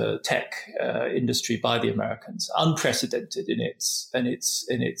China's tech industry by the Americans, unprecedented in its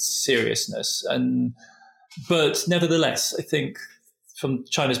seriousness. But nevertheless, I think from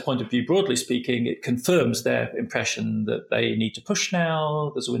China's point of view, broadly speaking, it confirms their impression that they need to push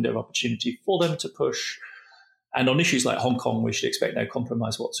now. There's a window of opportunity for them to push. And on issues like Hong Kong, we should expect no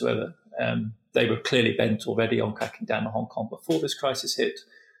compromise whatsoever. They were clearly bent already on cracking down on Hong Kong before this crisis hit.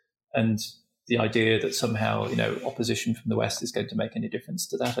 And the idea that somehow, opposition from the West is going to make any difference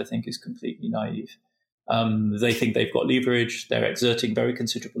to that, I think, is completely naive. They think they've got leverage. They're exerting very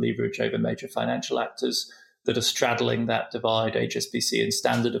considerable leverage over major financial actors that are straddling that divide. HSBC and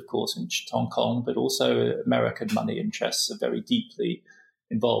Standard, of course, in Hong Kong, but also American money interests are very deeply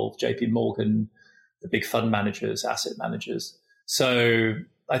involved. JP Morgan, the big fund managers, asset managers. So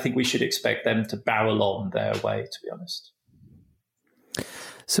I think we should expect them to barrel on their way, to be honest.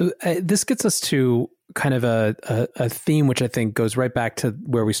 So this gets us to kind of a theme which I think goes right back to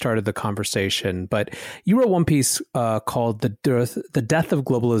where we started the conversation. But you wrote one piece called "The Death of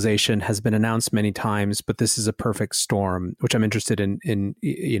Globalization Has Been Announced Many Times, but This is a Perfect Storm," which I'm interested in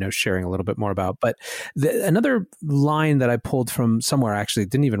sharing a little bit more about. But another line that I pulled from somewhere, actually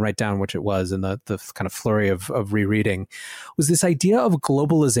didn't even write down which it was in the kind of flurry of rereading, was this idea of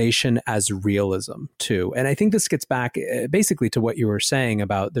globalization as realism too. And I think this gets back basically to what you were saying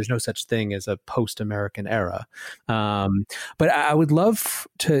about there's no such thing as a post-American era. But I would love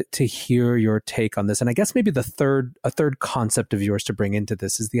to hear your take on this. And I guess maybe a third concept of yours to bring into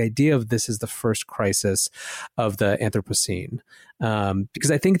this is the idea of this is the first crisis of the Anthropocene.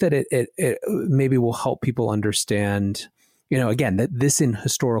 Because I think that it maybe will help people understand, again, that this in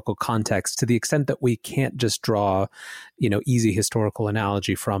historical context, to the extent that we can't just draw, easy historical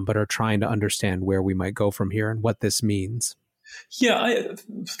analogy from, but are trying to understand where we might go from here and what this means. Yeah,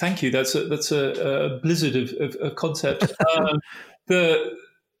 thank you. That's a blizzard of concept. What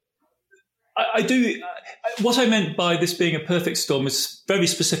I meant by this being a perfect storm is very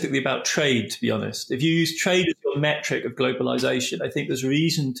specifically about trade, to be honest. If you use trade as your metric of globalization, I think there's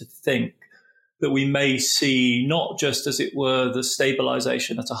reason to think that we may see not just, as it were, the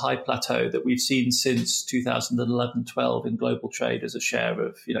stabilization at a high plateau that we've seen since 2011-12 in global trade as a share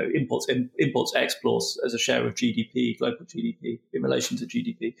of, imports, exports as a share of GDP, global GDP in relation to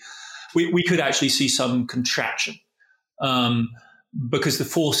GDP. We could actually see some contraction because the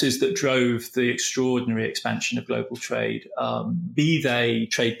forces that drove the extraordinary expansion of global trade, be they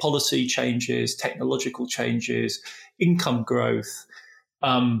trade policy changes, technological changes, income growth,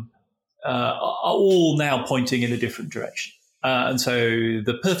 are all now pointing in a different direction. And so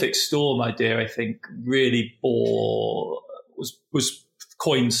the perfect storm idea, I think, really was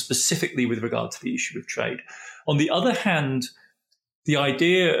coined specifically with regard to the issue of trade. On the other hand, the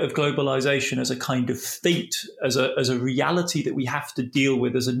idea of globalization as a kind of fate, as a reality that we have to deal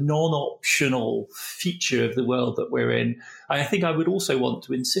with as a non-optional feature of the world that we're in, I think I would also want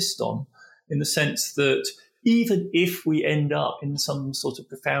to insist on, in the sense that even if we end up in some sort of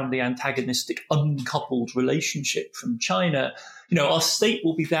profoundly antagonistic, uncoupled relationship from China, our state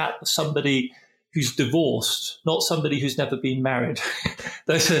will be that of somebody who's divorced, not somebody who's never been married.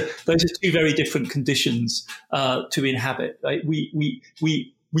 Those are two very different conditions to inhabit. Right? We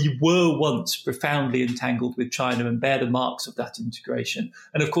we were once profoundly entangled with China and bear the marks of that integration.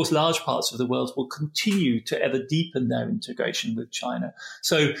 And of course, large parts of the world will continue to ever deepen their integration with China.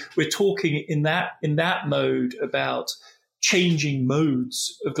 So we're talking in that mode about changing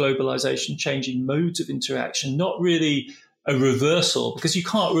modes of globalization, changing modes of interaction, not really a reversal, because you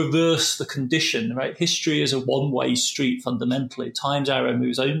can't reverse the condition, right? History is a one-way street fundamentally. Time's arrow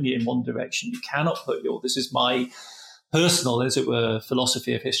moves only in one direction. You cannot put this is my personal, as it were,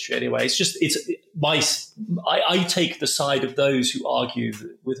 philosophy of history anyway. I take the side of those who argue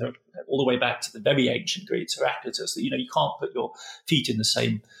with her all the way back to the very ancient Greeks, Heraclitus, that, you can't put your feet in the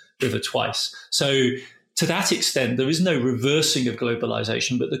same river twice. So to that extent, there is no reversing of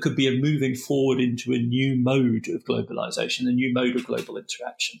globalization, but there could be a moving forward into a new mode of globalization, a new mode of global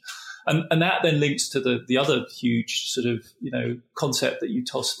interaction. And that then links to the other huge sort of, concept that you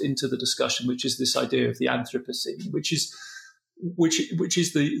tossed into the discussion, which is this idea of the Anthropocene, which is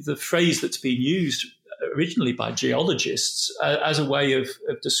the phrase that's been used originally by geologists as a way of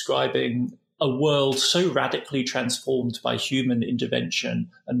describing a world so radically transformed by human intervention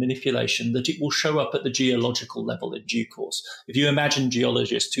and manipulation that it will show up at the geological level in due course. If you imagine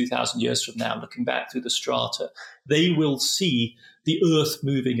geologists 2,000 years from now looking back through the strata, they will see the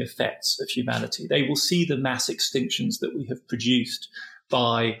earth-moving effects of humanity. They will see the mass extinctions that we have produced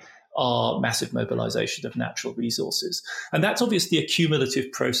by our massive mobilization of natural resources. And that's obviously a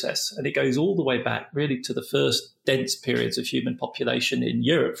cumulative process. And it goes all the way back really to the first dense periods of human population in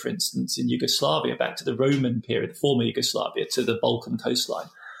Europe, for instance, in Yugoslavia, back to the Roman period, the former Yugoslavia, to the Balkan coastline,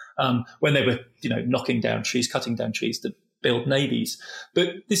 when they were, knocking down trees, cutting down trees to build navies.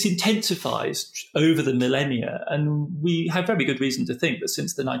 But this intensifies over the millennia. And we have very good reason to think that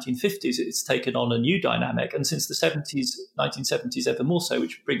since the 1950s, it's taken on a new dynamic. And since the 1970s, ever more so,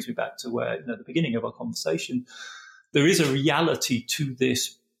 which brings me back to where, the beginning of our conversation, there is a reality to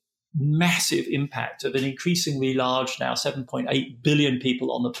this massive impact of an increasingly large, now 7.8 billion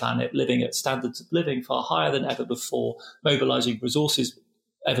people on the planet living at standards of living far higher than ever before, mobilizing resources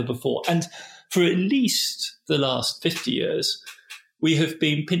ever before. And for at least the last 50 years, we have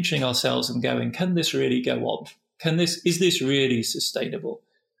been pinching ourselves and going, can this really go on? Is this really sustainable?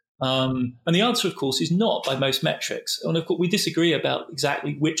 And the answer, of course, is not by most metrics. And of course, we disagree about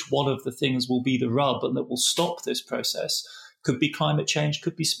exactly which one of the things will be the rub and that will stop this process. Could be climate change,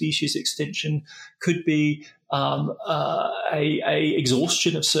 could be species extinction, could be a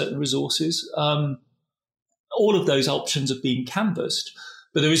exhaustion of certain resources. All of those options have been canvassed.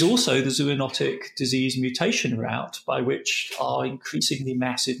 But there is also the zoonotic disease mutation route, by which our increasingly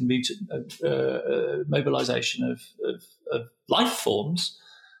massive mobilization of life forms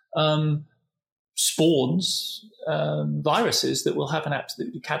spawns viruses that will have an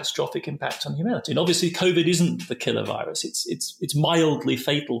absolutely catastrophic impact on humanity. And obviously, COVID isn't the killer virus. It's mildly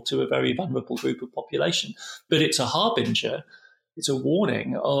fatal to a very vulnerable group of population, but it's a harbinger. It's a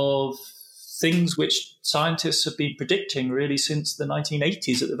warning of things which scientists have been predicting really since the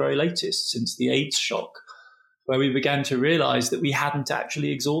 1980s at the very latest, since the AIDS shock, where we began to realize that we hadn't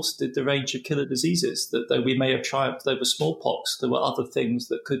actually exhausted the range of killer diseases, that though we may have triumphed over smallpox, there were other things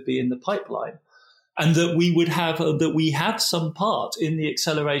that could be in the pipeline, and that we have some part in the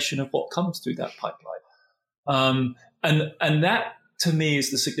acceleration of what comes through that pipeline. And that, to me, is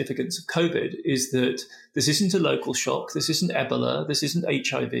the significance of COVID, is that this isn't a local shock, this isn't Ebola, this isn't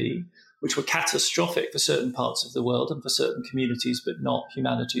HIV, which were catastrophic for certain parts of the world and for certain communities, but not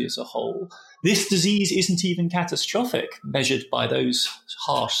humanity as a whole. This disease isn't even catastrophic measured by those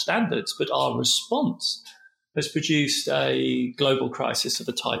harsh standards, but our response has produced a global crisis of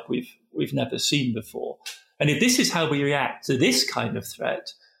a type we've never seen before. And if this is how we react to this kind of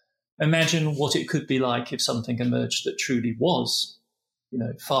threat, imagine what it could be like if something emerged that truly was,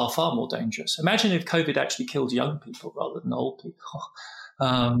 far, far more dangerous. Imagine if COVID actually killed young people rather than old people.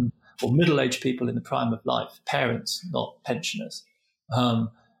 Or middle-aged people in the prime of life, parents, not pensioners,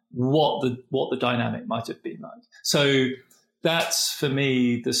 what the dynamic might have been like. So that's, for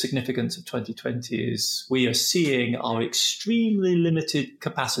me, the significance of 2020 is we are seeing our extremely limited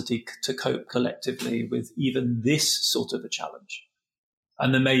capacity to cope collectively with even this sort of a challenge.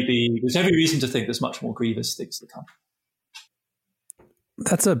 And there's every reason to think there's much more grievous things to come.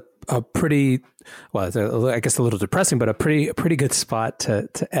 That's a pretty, well, I guess a little depressing, but a pretty good spot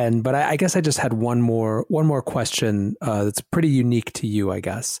to end. But I guess I just had one more question that's pretty unique to you, I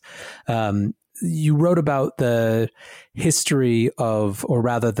guess. You wrote about the history of, or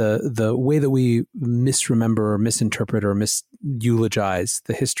rather the way that we misremember or misinterpret or eulogize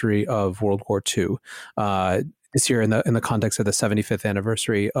the history of World War II. This year in the context of the 75th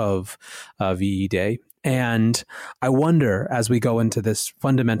anniversary of VE Day. And I wonder, as we go into this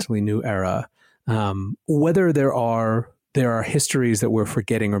fundamentally new era, whether there are histories that we're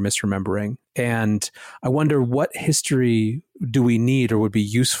forgetting or misremembering. And I wonder, what history do we need or would be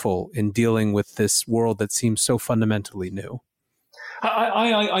useful in dealing with this world that seems so fundamentally new?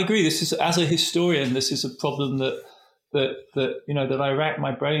 I agree. This is, as a historian, this is a problem that I rack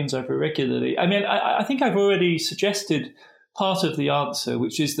my brains over regularly. I mean, I think I've already suggested part of the answer,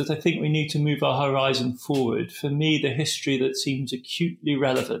 which is that I think we need to move our horizon forward. For me, the history that seems acutely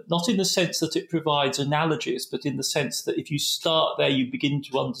relevant, not in the sense that it provides analogies, but in the sense that if you start there, you begin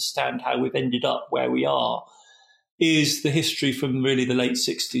to understand how we've ended up where we are, is the history from really the late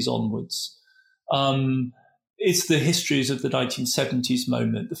 60s onwards. It's the histories of the 1970s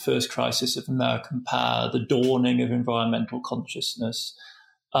moment, the first crisis of American power, the dawning of environmental consciousness,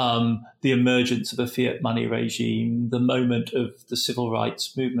 the emergence of a fiat money regime, the moment of the civil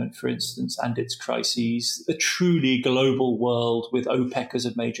rights movement, for instance, and its crises, a truly global world with OPEC as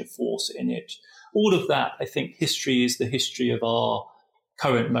a major force in it. All of that, I think, history is the history of our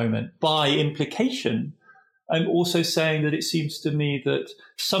current moment. By implication, I'm also saying that it seems to me that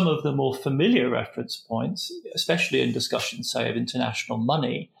some of the more familiar reference points, especially in discussions, say, of international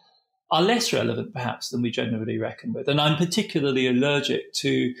money, are less relevant perhaps than we generally reckon with. And I'm particularly allergic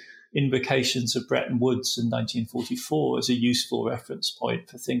to invocations of Bretton Woods in 1944 as a useful reference point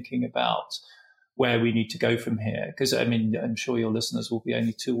for thinking about where we need to go from here. Because, I mean, I'm sure your listeners will be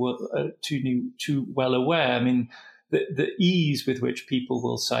only too well aware. I mean, the ease with which people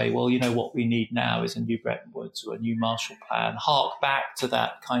will say, well, you know, what we need now is a new Bretton Woods or a new Marshall Plan, hark back to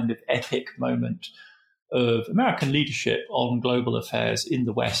that kind of epic moment of American leadership on global affairs in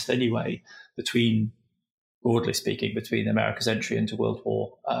the West anyway, broadly speaking, between America's entry into World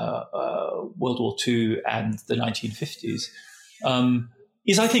War II and the 1950s,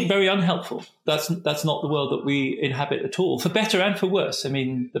 is, I think, very unhelpful. That's not the world that we inhabit at all, for better and for worse. I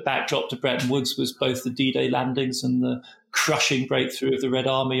mean, the backdrop to Bretton Woods was both the D-Day landings and the crushing breakthrough of the Red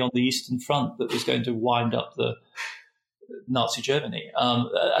Army on the Eastern Front that was going to wind up the Nazi Germany,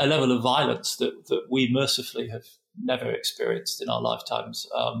 a level of violence that we mercifully have never experienced in our lifetimes,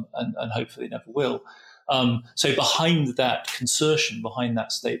 and hopefully never will. So behind that concertion, behind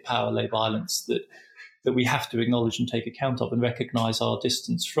that state power lay violence that we have to acknowledge and take account of and recognize our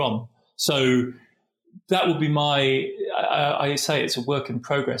distance from. So that would be I say it's a work in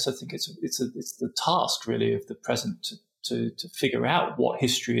progress. I think it's the task really of the present to figure out what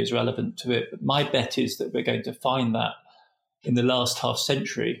history is relevant to it. But my bet is that we're going to find that in the last half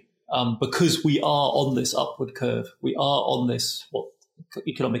century, because we are on this upward curve. We are on this, what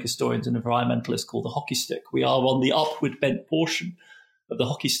economic historians and environmentalists call the hockey stick. We are on the upward bent portion of the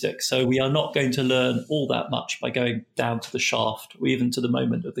hockey stick. So we are not going to learn all that much by going down to the shaft or even to the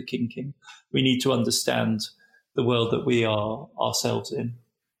moment of the kinking. We need to understand the world that we are ourselves in.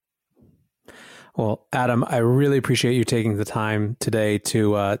 Well, Adam, I really appreciate you taking the time today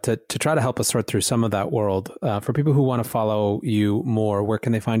to try to help us sort through some of that world. For people who want to follow you more, where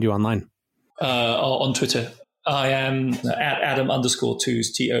can they find you online? On Twitter. I am at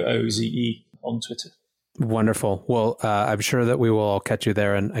Adam_Tooze, Tooze on Twitter. Wonderful. Well, I'm sure that we will all catch you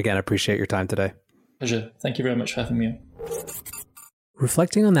there. And again, appreciate your time today. Pleasure. Thank you very much for having me on.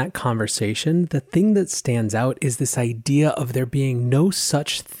 Reflecting on that conversation, the thing that stands out is this idea of there being no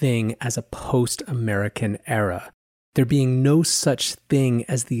such thing as a post-American era. There being no such thing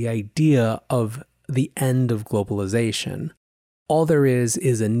as the idea of the end of globalization. All there is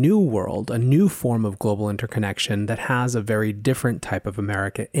a new world, a new form of global interconnection that has a very different type of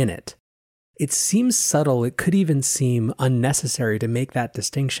America in it. It seems subtle, it could even seem unnecessary to make that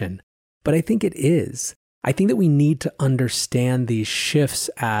distinction, but I think it is. I think that we need to understand these shifts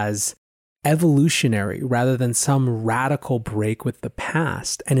as evolutionary rather than some radical break with the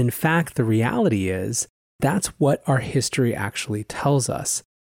past. And in fact, the reality is that's what our history actually tells us.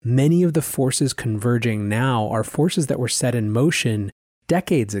 Many of the forces converging now are forces that were set in motion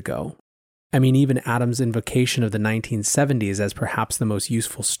decades ago. I mean, even Adam's invocation of the 1970s as perhaps the most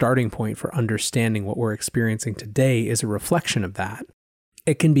useful starting point for understanding what we're experiencing today is a reflection of that.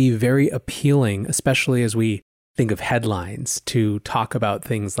 It can be very appealing, especially as we think of headlines, to talk about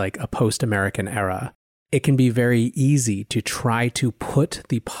things like a post-American era. It can be very easy to try to put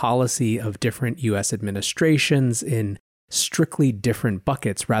the policy of different U.S. administrations in strictly different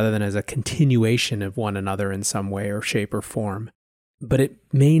buckets rather than as a continuation of one another in some way or shape or form. But it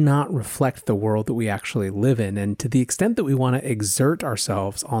may not reflect the world that we actually live in. And to the extent that we want to exert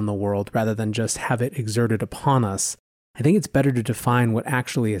ourselves on the world rather than just have it exerted upon us, I think it's better to define what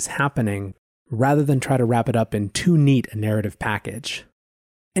actually is happening rather than try to wrap it up in too neat a narrative package.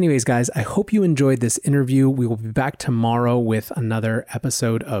 Anyways, guys, I hope you enjoyed this interview. We will be back tomorrow with another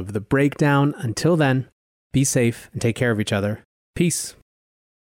episode of The Breakdown. Until then, be safe and take care of each other. Peace.